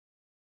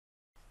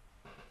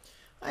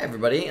Hi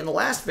everybody. In the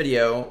last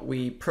video,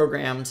 we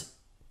programmed,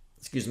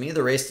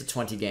 the Race to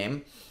 20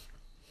 game.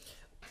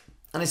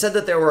 And I said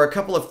that there were a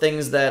couple of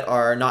things that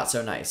are not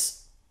so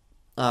nice.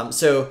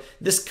 So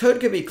this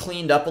code could be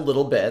cleaned up a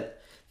little bit.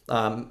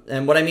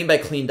 And what I mean by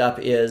cleaned up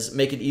is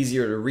make it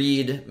easier to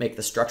read, make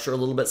the structure a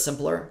little bit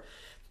simpler.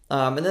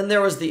 And then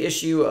there was the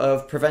issue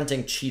of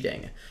preventing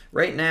cheating.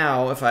 Right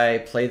now, if I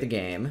play the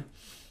game,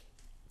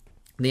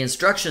 the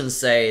instructions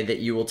say that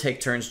you will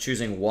take turns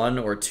choosing 1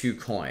 or 2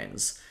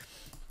 coins.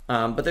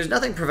 But there's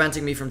nothing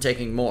preventing me from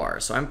taking more.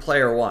 So I'm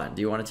player 1.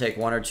 Do you want to take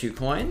 1 or 2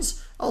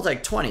 coins? I'll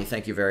take 20,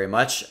 thank you very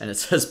much. And it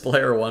says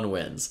player 1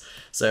 wins.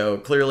 So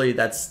clearly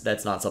that's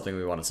not something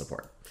we want to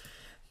support.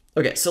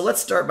 Okay, so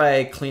let's start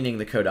by cleaning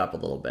the code up a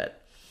little bit.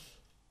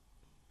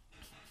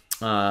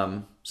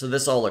 So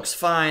this all looks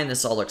fine.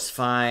 This all looks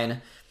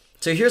fine.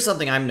 So here's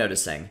something I'm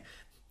noticing.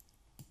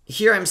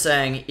 Here I'm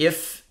saying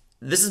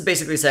this is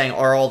basically saying,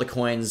 are all the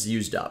coins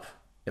used up?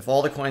 If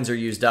all the coins are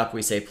used up,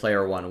 we say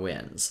player 1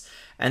 wins.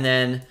 And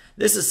then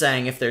this is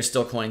saying if there's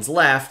still coins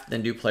left,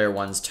 then do player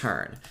 1's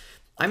turn.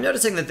 I'm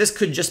noticing that this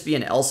could just be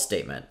an else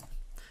statement,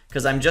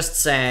 because I'm just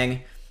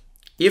saying,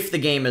 if the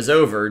game is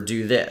over,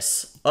 do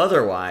this.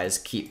 Otherwise,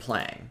 keep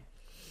playing.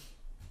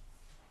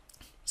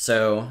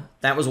 So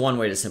that was one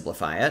way to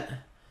simplify it.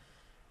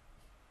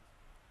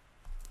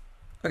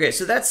 Okay,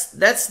 so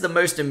that's the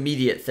most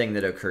immediate thing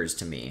that occurs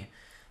to me.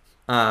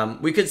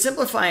 We could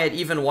simplify it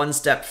even one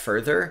step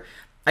further.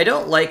 I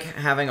don't like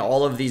having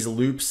all of these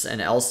loops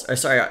and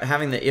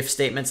having the if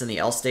statements and the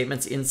else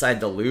statements inside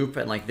the loop,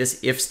 and like this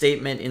if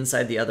statement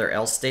inside the other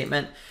else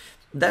statement.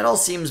 That all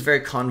seems very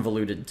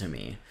convoluted to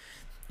me.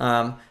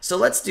 So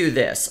let's do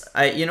this.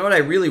 You know what I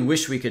really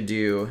wish we could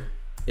do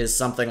is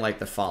something like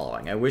the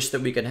following. I wish that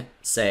we could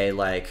say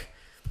like,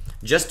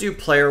 just do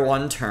player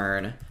 1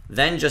 turn,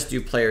 then just do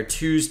player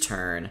 2's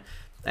turn,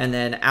 and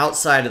then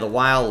outside of the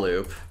while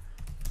loop,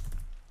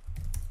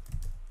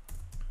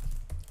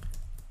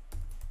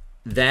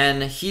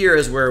 then here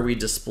is where we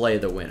display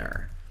the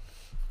winner.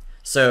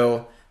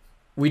 So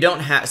we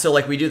don't have, so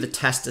like we do the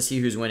test to see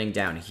who's winning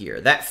down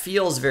here. That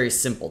feels very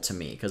simple to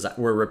me because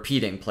we're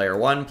repeating player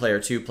 1, player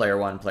 2, player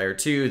 1, player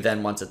 2.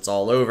 Then once it's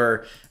all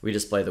over, we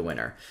display the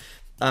winner.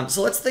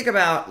 So let's think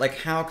about like,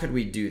 how could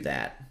we do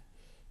that?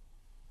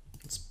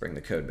 Let's bring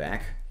the code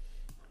back.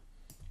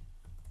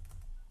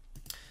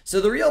 So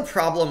the real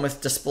problem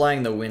with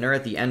displaying the winner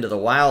at the end of the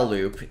while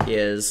loop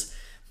is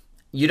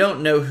you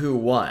don't know who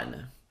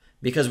won,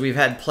 because we've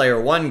had player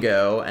 1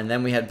 go, and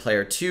then we had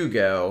player 2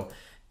 go,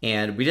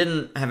 and we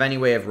didn't have any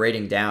way of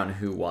writing down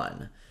who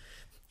won.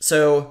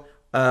 So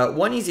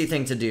one easy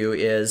thing to do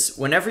is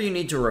whenever you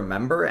need to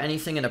remember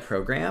anything in a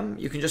program,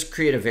 you can just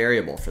create a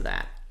variable for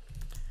that.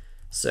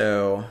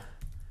 So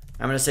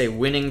I'm going to say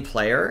winning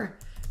player,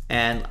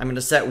 and I'm going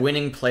to set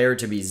winning player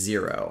to be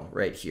 0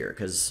 right here,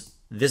 because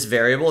this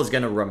variable is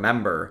going to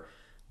remember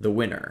the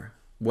winner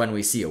when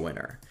we see a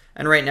winner.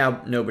 And right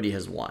now, nobody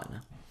has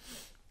won.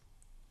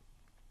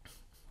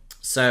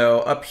 So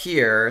up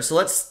here, so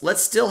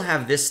let's still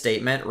have this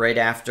statement right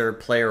after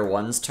player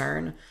 1's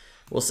turn.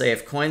 We'll say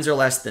if coins are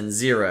less than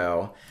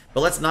 0,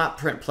 but let's not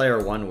print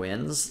player 1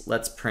 wins.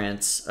 Let's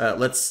print,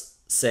 let's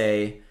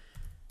say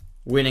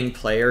winning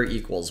player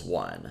equals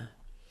 1.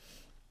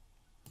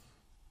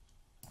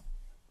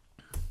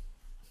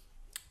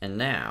 And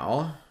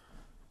now,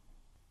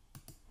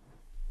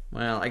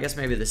 well, I guess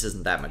maybe this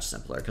isn't that much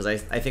simpler, because I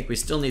think we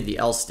still need the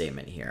else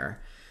statement here.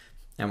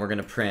 And we're going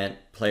to print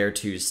player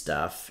 2's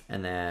stuff,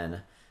 and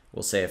then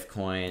we'll say if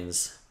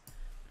coins...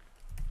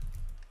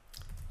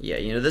 Yeah,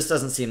 you know, this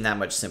doesn't seem that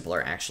much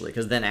simpler, actually,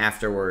 because then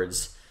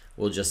afterwards,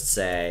 we'll just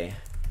say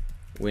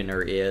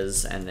winner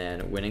is, and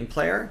then winning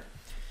player.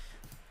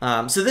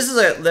 So this is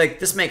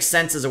this makes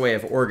sense as a way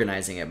of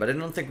organizing it, but I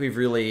don't think we've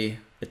really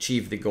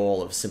achieved the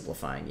goal of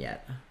simplifying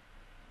yet.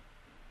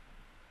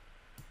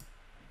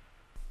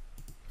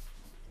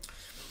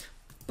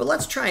 But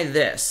let's try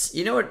this.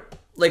 You know what?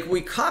 Like,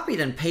 we copied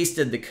and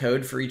pasted the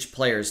code for each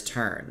player's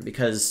turn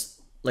because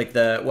like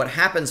what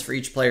happens for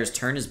each player's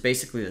turn is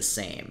basically the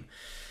same.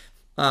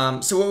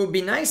 So what would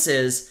be nice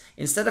is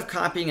instead of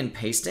copying and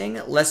pasting,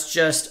 let's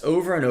just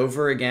over and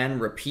over again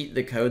repeat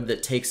the code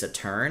that takes a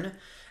turn,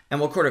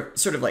 and we'll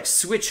sort of like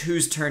switch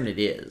whose turn it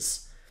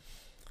is.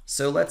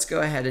 So let's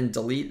go ahead and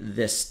delete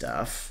this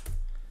stuff.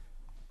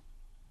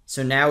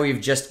 So now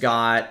we've just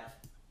got,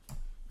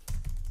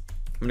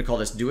 I'm going to call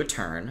this do a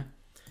turn.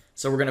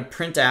 So we're going to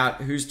print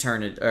out whose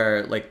turn it,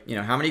 or like, you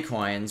know, how many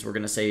coins. We're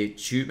going to say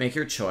make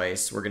your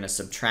choice. We're going to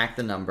subtract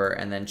the number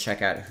and then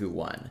check out who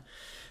won.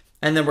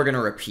 And then we're going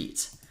to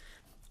repeat.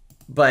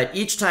 But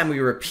each time we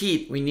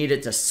repeat, we need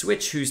it to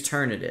switch whose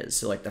turn it is.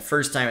 So like the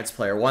first time it's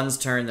player 1's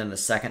turn, then the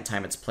second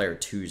time it's player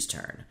 2's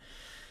turn.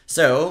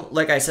 So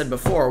like I said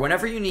before,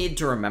 whenever you need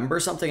to remember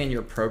something in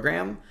your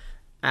program,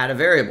 add a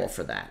variable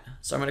for that.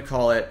 So I'm going to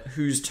call it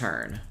whose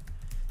turn.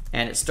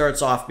 And it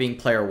starts off being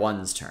player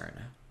 1's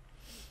turn.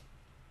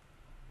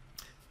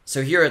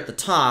 So here at the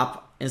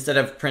top, instead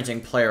of printing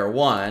player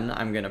 1,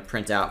 I'm going to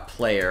print out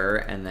player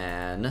and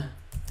then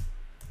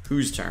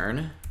whose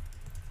turn.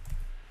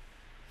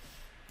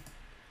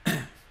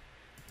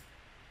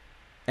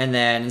 And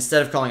then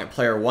instead of calling it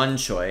player 1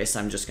 choice,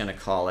 I'm just going to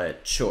call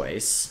it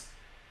choice.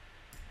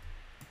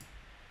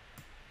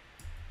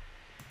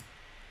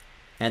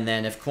 And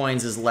then if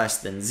coins is less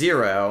than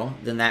 0,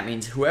 then that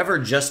means whoever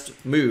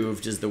just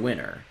moved is the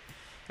winner.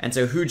 And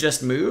so who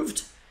just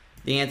moved?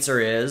 The answer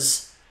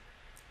is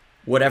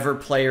whatever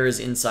player is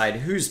inside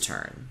whose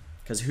turn,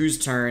 because whose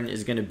turn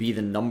is going to be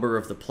the number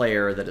of the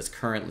player that is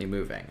currently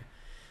moving.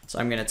 So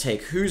I'm going to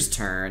take whose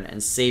turn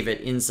and save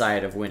it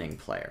inside of winning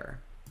player.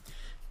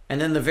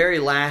 And then the very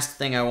last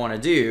thing I want to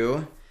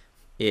do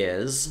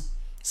is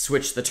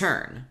switch the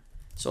turn.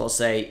 So I'll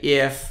say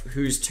if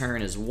whose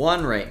turn is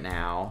 1 right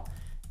now,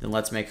 then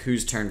let's make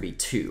whose turn be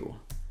 2.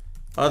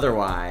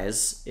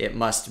 Otherwise, it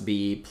must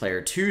be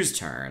player 2's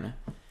turn.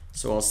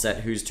 So I'll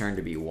set whose turn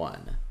to be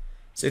 1.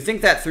 So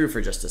think that through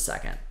for just a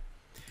second.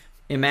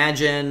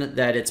 Imagine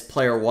that it's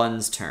player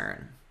 1's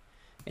turn.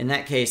 In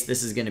that case,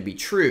 this is going to be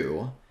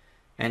true.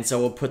 And so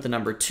we'll put the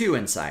number 2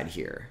 inside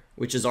here,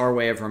 which is our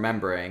way of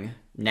remembering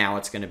now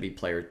it's going to be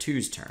player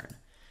 2's turn.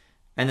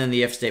 And then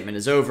the if statement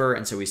is over,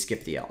 and so we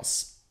skip the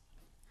else.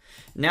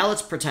 Now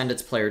let's pretend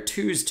it's player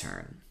 2's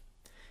turn.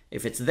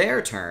 If it's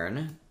their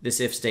turn, this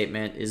if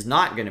statement is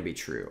not going to be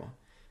true.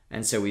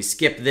 And so we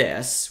skip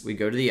this, we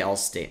go to the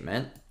else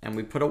statement, and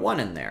we put a 1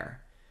 in there.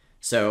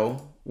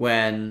 So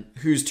when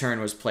whose turn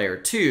was player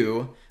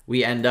 2,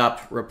 we end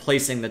up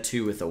replacing the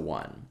 2 with a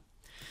 1.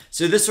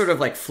 So this sort of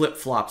like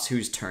flip-flops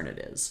whose turn it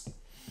is.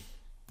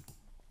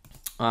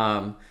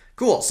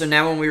 Cool, so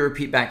now when we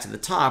repeat back to the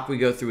top, we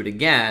go through it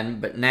again,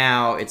 but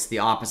now it's the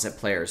opposite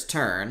player's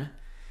turn.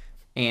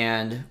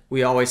 And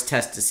we always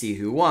test to see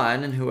who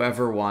won, and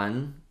whoever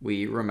won,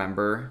 we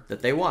remember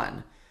that they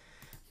won.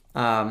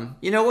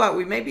 You know what?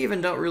 We maybe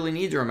even don't really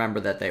need to remember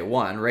that they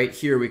won. Right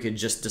here, we could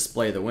just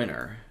display the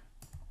winner.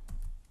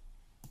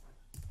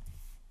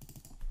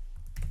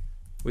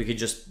 We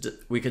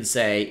could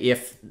say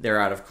if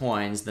they're out of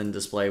coins, then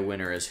display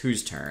winner as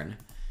whose turn,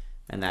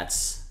 and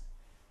that's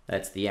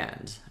the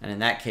end. And in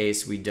that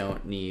case, we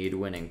don't need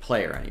winning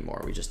player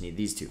anymore. We just need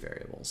these two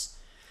variables.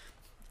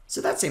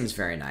 So that seems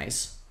very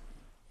nice.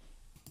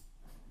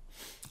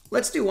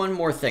 Let's do one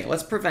more thing.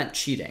 Let's prevent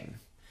cheating.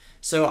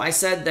 So I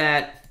said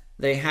that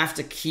they have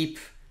to keep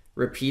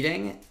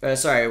repeating. I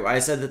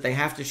said that they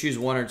have to choose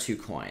 1 or 2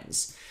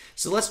 coins.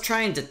 So let's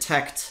try and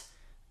detect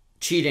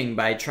cheating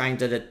by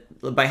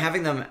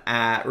having them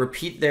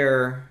repeat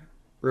their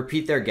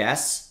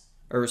guess.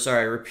 Or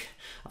sorry,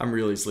 I'm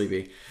really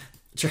sleepy.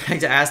 Trying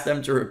to ask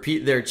them to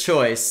repeat their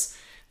choice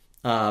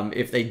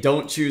if they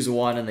don't choose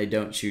 1 and they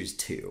don't choose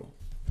 2.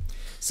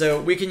 So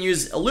we can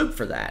use a loop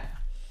for that.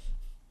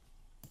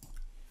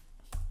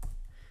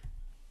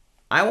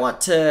 I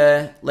want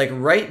to, like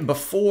right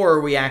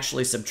before we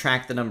actually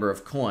subtract the number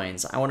of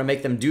coins, I want to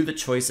make them do the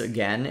choice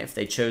again if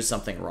they chose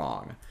something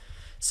wrong.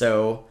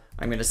 So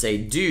I'm going to say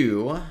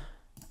do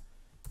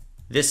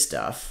this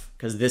stuff,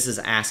 because this is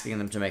asking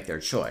them to make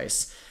their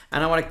choice.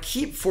 And I want to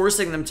keep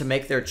forcing them to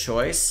make their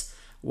choice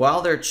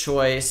while their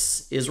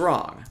choice is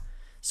wrong.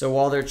 So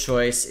while their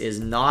choice is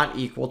not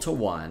equal to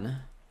 1,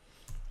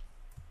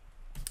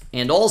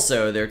 and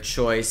also their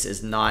choice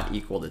is not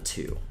equal to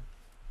 2.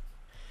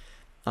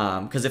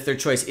 Because if their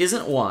choice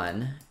isn't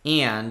 1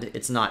 and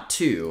it's not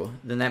 2,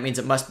 then that means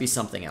it must be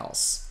something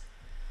else.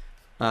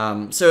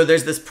 So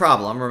there's this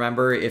problem.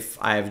 Remember, if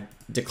I've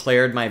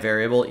declared my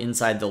variable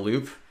inside the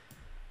loop,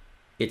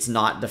 it's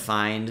not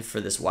defined for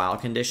this while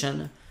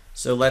condition.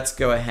 So let's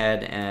go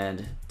ahead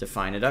and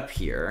define it up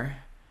here.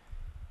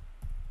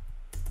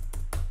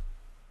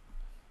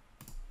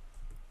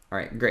 All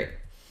right, great.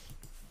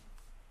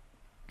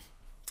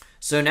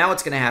 So now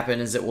what's going to happen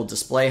is it will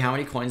display how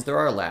many coins there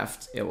are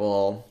left. It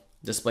will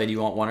display, do you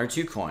want 1 or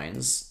 2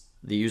 coins?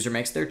 The user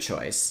makes their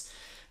choice.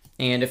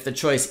 And if the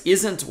choice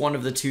isn't one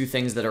of the 2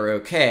 things that are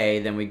okay,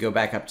 then we go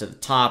back up to the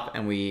top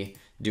and we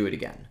do it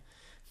again.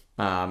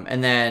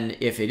 And then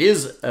if it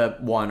is a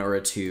 1 or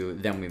a 2,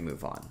 then we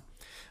move on.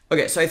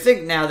 Okay, so I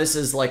think now this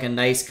is like a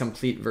nice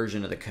complete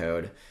version of the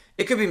code.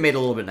 It could be made a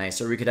little bit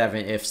nicer. We could have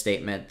an if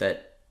statement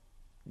that,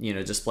 you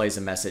know, displays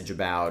a message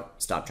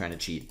about stop trying to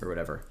cheat or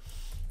whatever.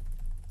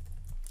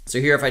 So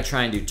here if I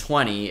try and do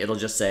 20, it'll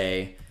just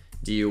say,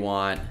 do you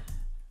want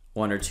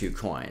 1 or 2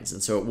 coins?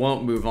 And so it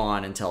won't move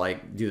on until I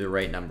do the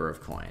right number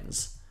of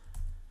coins.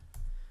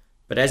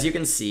 But as you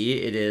can see,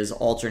 it is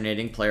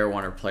alternating player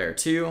 1 or player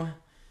 2.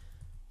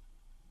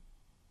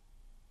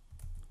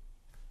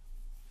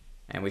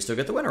 And we still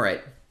get the winner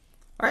right.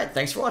 All right,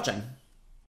 thanks for watching.